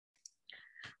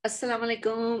Assalamu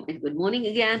alaikum and good morning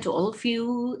again to all of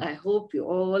you. I hope you're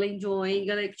all enjoying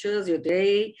your lectures, your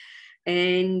day,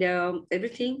 and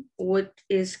everything, what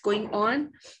is going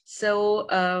on. So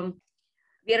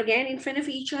we are again in front of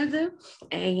each other,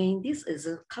 and this is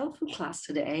a colorful class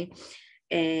today.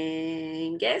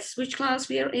 And guess which class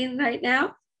we are in right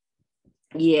now?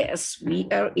 Yes, we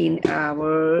are in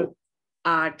our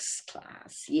arts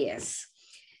class. Yes.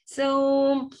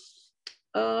 So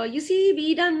you see,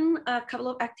 we done a couple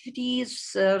of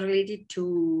activities related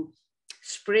to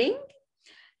spring.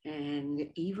 And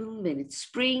even when it's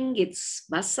spring, it's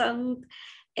Basant.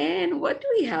 And what do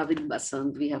we have in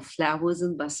Basant? We have flowers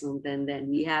in Basant, and then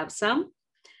we have some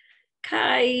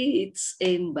kites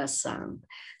in Basant.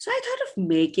 So I thought of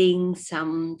making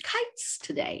some kites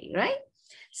today, right?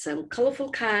 Some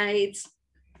colorful kites.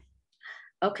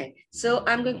 Okay, so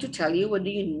I'm going to tell you what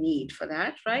do you need for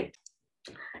that, right?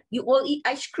 You all eat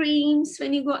ice creams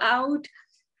when you go out.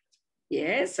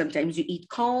 Yes, sometimes you eat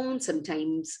cones,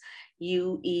 sometimes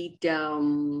you eat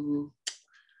some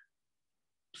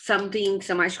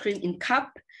ice cream in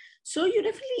cup. So you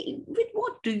definitely, with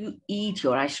what do you eat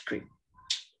your ice cream?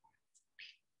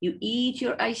 You eat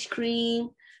your ice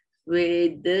cream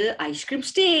with the ice cream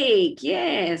stick,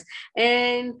 yes.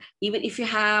 And even if you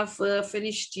have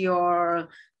finished your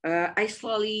ice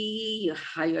lolly,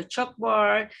 your choc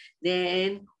bar,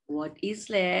 then what is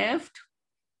left?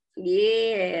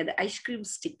 Yeah, the ice cream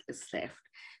stick is left.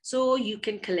 So you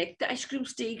can collect the ice cream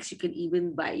sticks. You can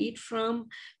even buy it from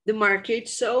the market.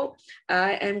 So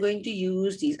I am going to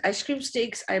use these ice cream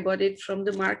sticks. I bought it from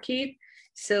the market.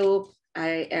 So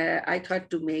I thought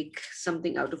to make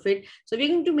something out of it. So we're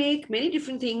going to make many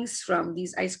different things from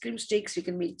these ice cream sticks. We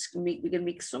can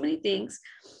make so many things.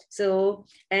 So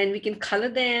and we can color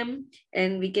them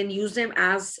and we can use them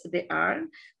as they are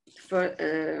for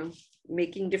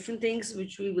making different things,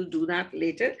 which we will do that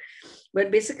later.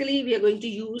 But basically, we are going to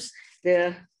use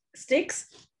the sticks,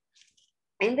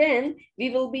 and then we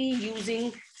will be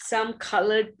using some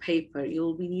colored paper. You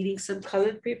will be needing some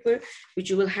colored paper, which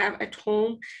you will have at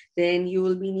home. Then you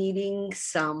will be needing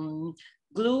some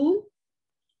glue.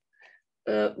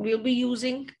 We'll be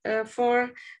using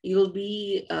you'll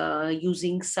be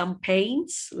using some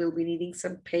paints. We'll be needing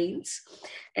some paints,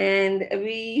 and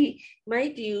we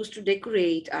might use to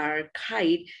decorate our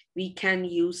kite. We can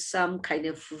use some kind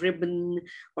of ribbon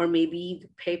or maybe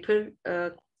paper,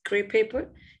 crepe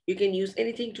paper. You can use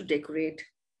anything to decorate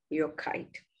your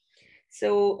kite.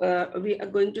 So we are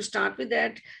going to start with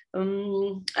that.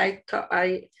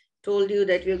 I told you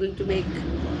that we are going to make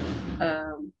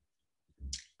um,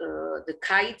 the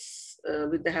kites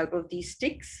with the help of these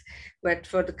sticks. But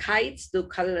for the kites, the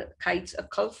color kites are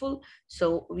colorful,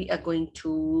 so we are going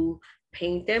to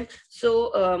paint them.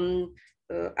 So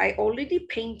I already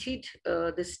painted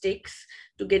the sticks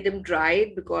to get them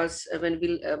dried, because when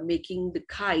we're making the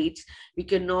kites, we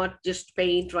cannot just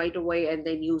paint right away and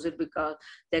then use it, because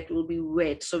that will be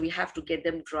wet. So we have to get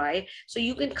them dry. So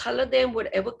you can color them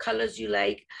whatever colors you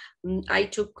like. I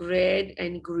took red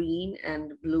and green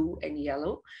and blue and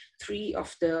yellow, three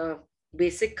of the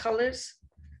basic colors.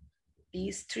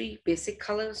 These three basic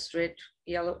colors, red,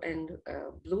 yellow, and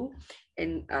blue.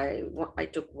 And I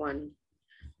took one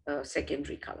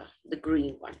secondary color, the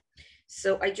green one.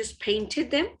 So I just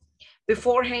painted them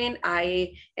beforehand.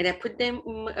 I put them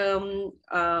in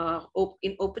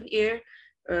open air,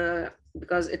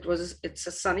 because it's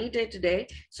a sunny day today.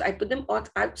 So I put them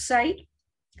outside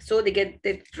so they get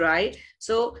dry.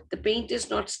 So the paint is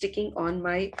not sticking on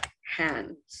my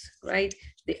hands, right?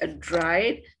 They are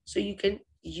dried, so you can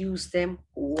use them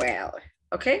well.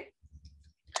 Okay.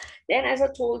 Then, as I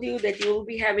told you, that you will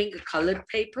be having a colored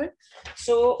paper.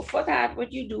 So for that,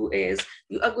 what you do is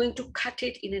you are going to cut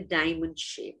it in a diamond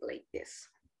shape like this.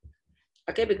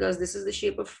 Okay, because this is the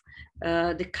shape of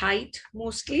the kite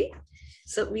mostly.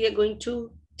 So we are going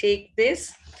to take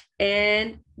this,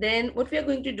 and then what we are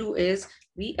going to do is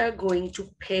we are going to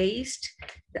paste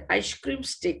the ice cream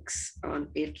sticks on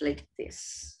it like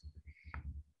this.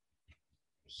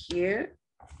 Here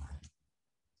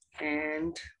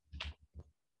and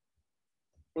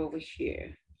over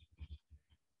here,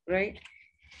 right?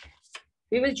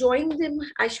 We will join them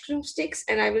ice cream sticks,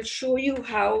 and I will show you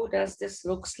how does this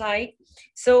looks like.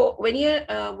 So when you're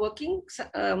working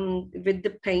with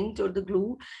the paint or the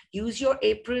glue, use your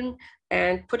apron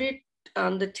and put it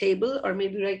on the table, or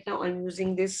maybe right now I'm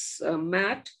using this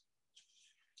mat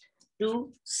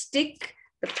to stick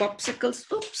the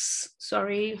popsicles. Oops,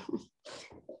 sorry.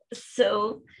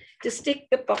 So to stick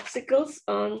the popsicles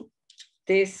on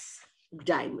this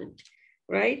diamond,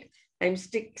 right? I'm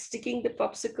sticking the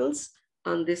popsicles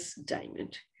on this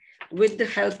diamond with the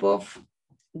help of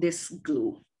this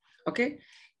glue. Okay,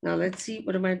 now let's see,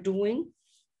 what am I doing?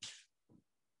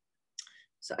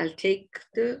 So I'll take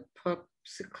the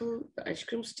popsicle, the ice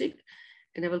cream stick,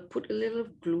 and I will put a little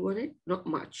of glue on it, not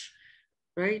much,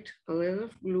 right? A little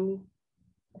of glue,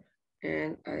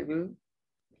 and I will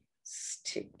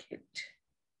stick it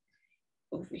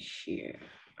over here.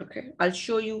 Okay, I'll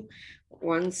show you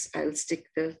once I'll stick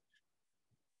the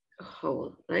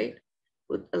hole, right?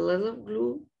 Put a little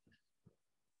glue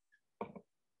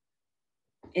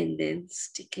and then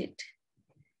stick it.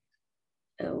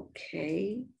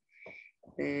 Okay,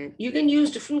 then you can use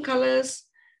different colors.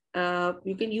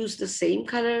 You can use the same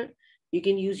color. You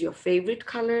can use your favorite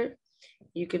color.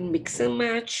 You can mix and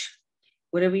match,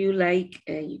 whatever you like,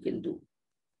 and you can do,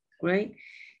 right?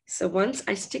 So once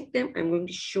I stick them, I'm going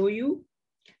to show you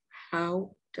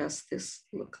how does this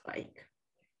look like.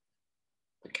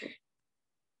 Okay.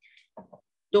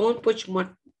 Don't put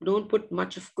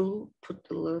much of glue, put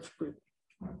a little of glue.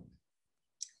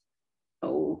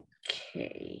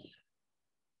 Okay.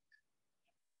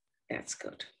 That's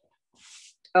good.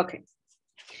 Okay.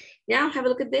 Now have a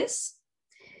look at this.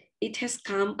 It has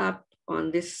come up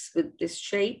on this with this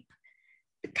shape,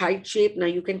 the kite shape. Now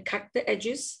you can cut the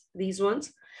edges, these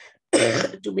ones,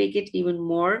 to make it even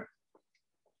more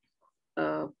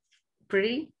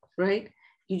pretty, right?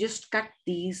 You just cut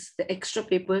these, the extra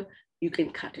paper, you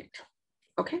can cut it,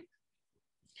 okay?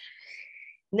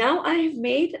 Now I have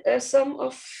made some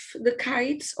of the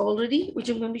kites already, which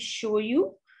I'm going to show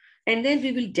you, and then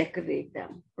we will decorate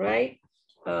them, right?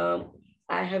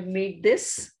 I have made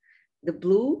this, the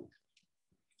blue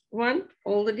one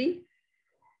already.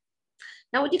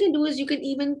 Now what you can do is you can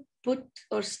even put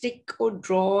or stick or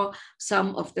draw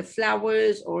some of the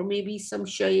flowers or maybe some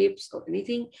shapes or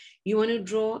anything you want to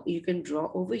draw, you can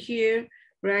draw over here,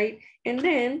 right? And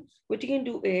then what you can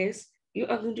do is you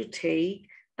are going to take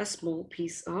a small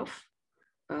piece of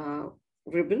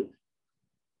ribbon.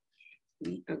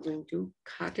 We are going to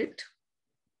cut it.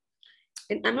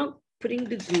 And I'm not putting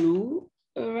the glue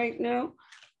right now.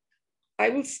 I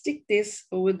will stick this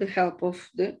with the help of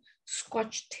the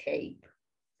Scotch tape,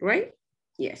 right?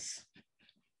 Yes.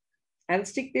 I'll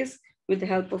stick this with the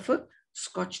help of a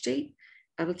Scotch tape.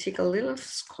 I will take a little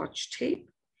Scotch tape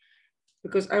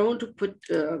because I want to put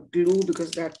glue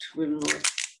because that will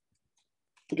not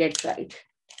get right.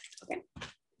 Okay.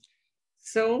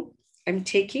 So I'm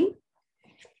taking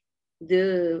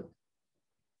the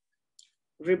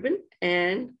ribbon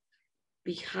and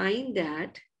behind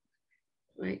that,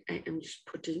 right, I am just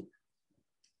putting,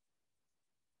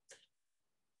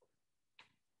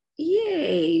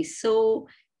 yay. So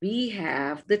we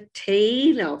have the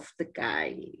tail of the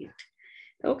kite.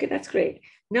 Okay, that's great.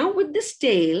 Now with this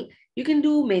tail, you can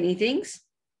do many things.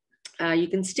 You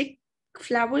can stick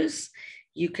flowers,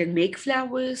 you can make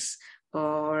flowers,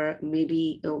 or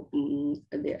maybe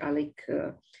there are like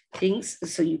things,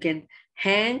 so you can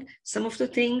hang some of the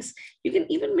things. You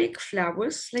can even make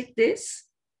flowers like this,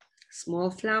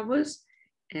 small flowers.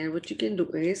 And what you can do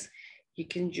is you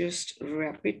can just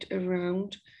wrap it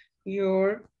around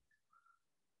your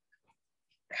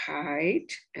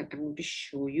kite, and I'm going to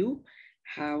show you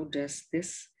how does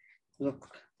this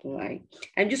look like.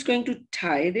 I'm just going to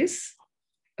tie this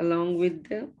along with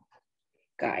the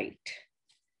kite.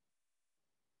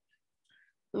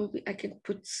 Maybe I can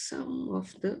put some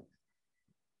of the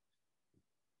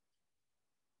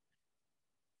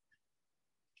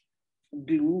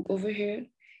glue over here,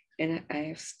 and I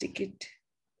have stick it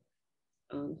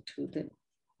onto the,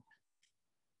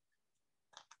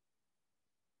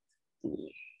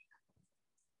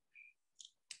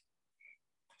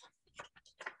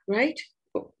 right?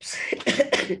 Oops.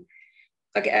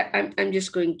 Okay, I'm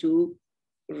just going to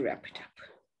wrap it up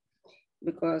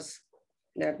because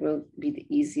that will be the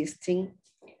easiest thing,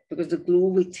 because the glue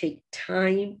will take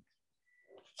time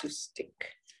to stick.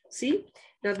 See,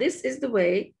 now this is the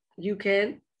way you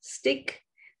can stick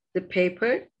the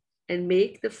paper and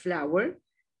make the flower,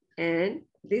 and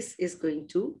this is going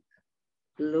to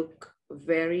look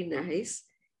very nice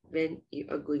when you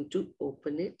are going to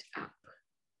open it up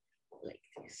like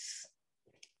this.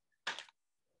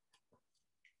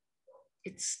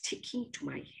 It's sticking to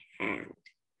my hand.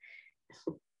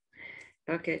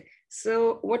 Okay,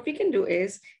 so what we can do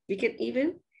is we can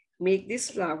even make these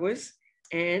flowers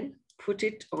and put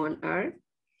it on our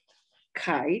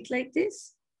kite like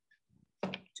this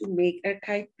to make our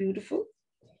kite beautiful,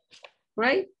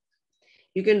 right?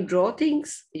 You can draw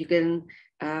things, you can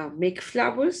make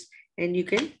flowers, and you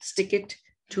can stick it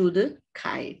to the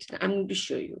kite. I'm going to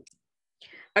show you.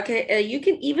 Okay, you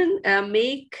can even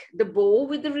make the bow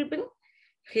with the ribbon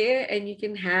here, and you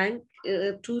can hang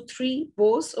 2, 3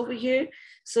 bows over here.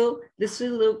 So this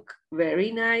will look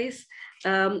very nice.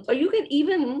 Or you can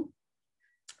even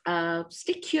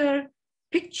stick your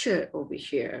picture over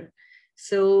here.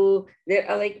 So there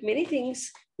are like many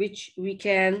things which we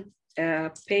can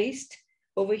paste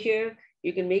over here.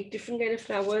 You can make different kind of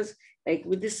flowers. Like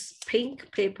with this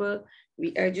pink paper,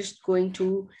 we are just going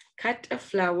to cut a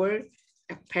flower,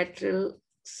 a petal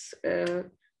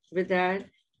with that,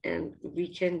 and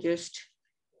we can just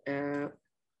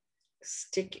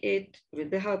stick it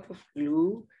with the help of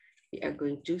glue. We are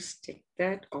going to stick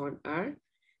that on our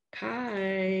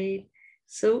kite.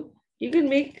 So you can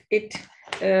make it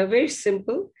very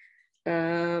simple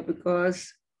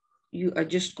because you are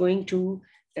just going to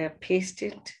paste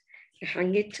it,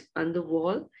 hang it on the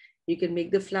wall. You can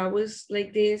make the flowers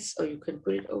like this, or you can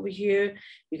put it over here.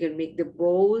 You can make the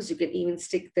bows. You can even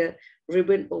stick the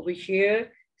ribbon over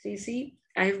here. So you see,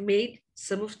 I've made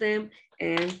some of them,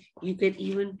 and you can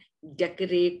even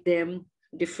decorate them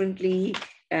differently,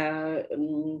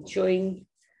 showing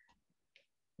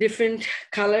different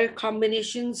color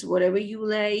combinations, whatever you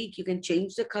like. You can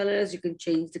change the colors, you can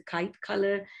change the kite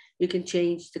color, you can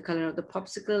change the color of the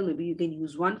popsicle. Maybe you can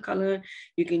use one color,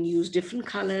 you can use different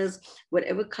colors,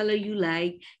 whatever color you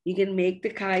like. You can make the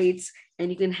kites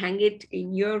and you can hang it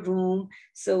in your room.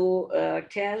 So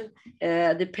tell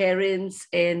the parents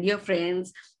and your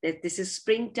friends that this is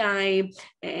springtime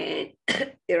and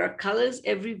there are colors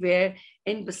everywhere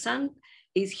and Basant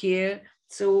is here.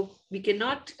 So we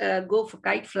cannot go for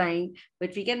kite flying,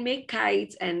 but we can make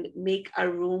kites and make our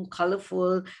room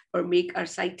colorful or make our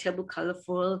side table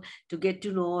colorful to get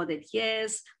to know that,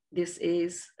 yes, this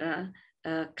is a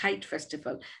kite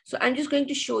festival. So I'm just going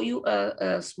to show you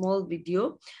a small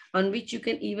video on which you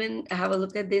can even have a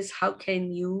look at this. How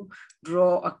can you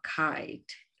draw a kite,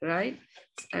 right?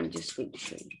 I'm just going to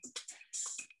show you.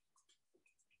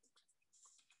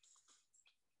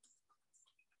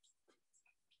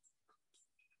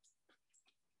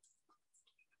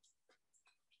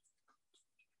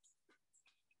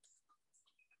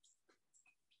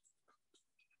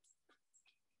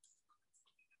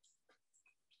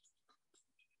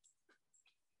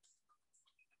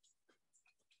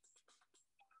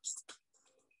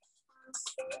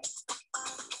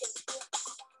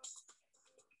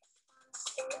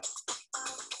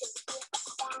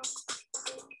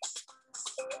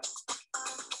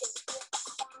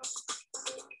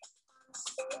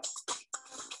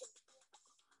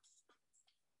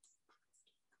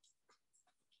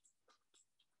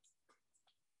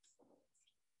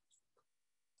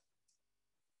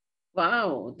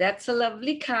 Wow, that's a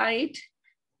lovely kite.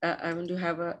 I want to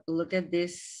have a look at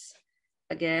this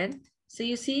again. So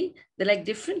you see, they're like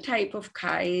different type of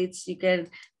kites. You can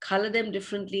color them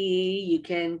differently. You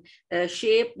can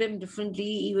shape them differently,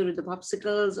 even with the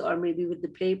popsicles or maybe with the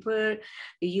paper.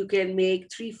 You can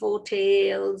make 3, 4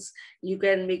 tails. You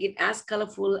can make it as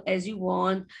colorful as you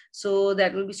want. So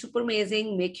that will be super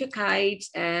amazing. Make your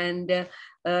kites and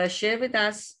share with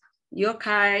us your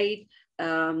kite.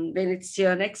 When it's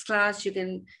your next class, you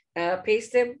can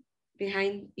paste them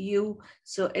behind you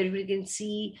so everybody can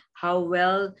see how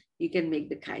well you can make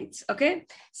the kites. Okay,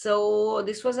 so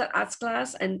this was our arts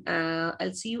class and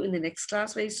I'll see you in the next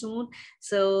class very soon.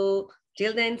 So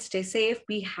till then, stay safe,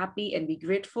 be happy and be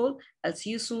grateful. I'll see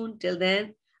you soon. Till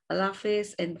then, Allah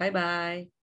Hafiz and bye-bye.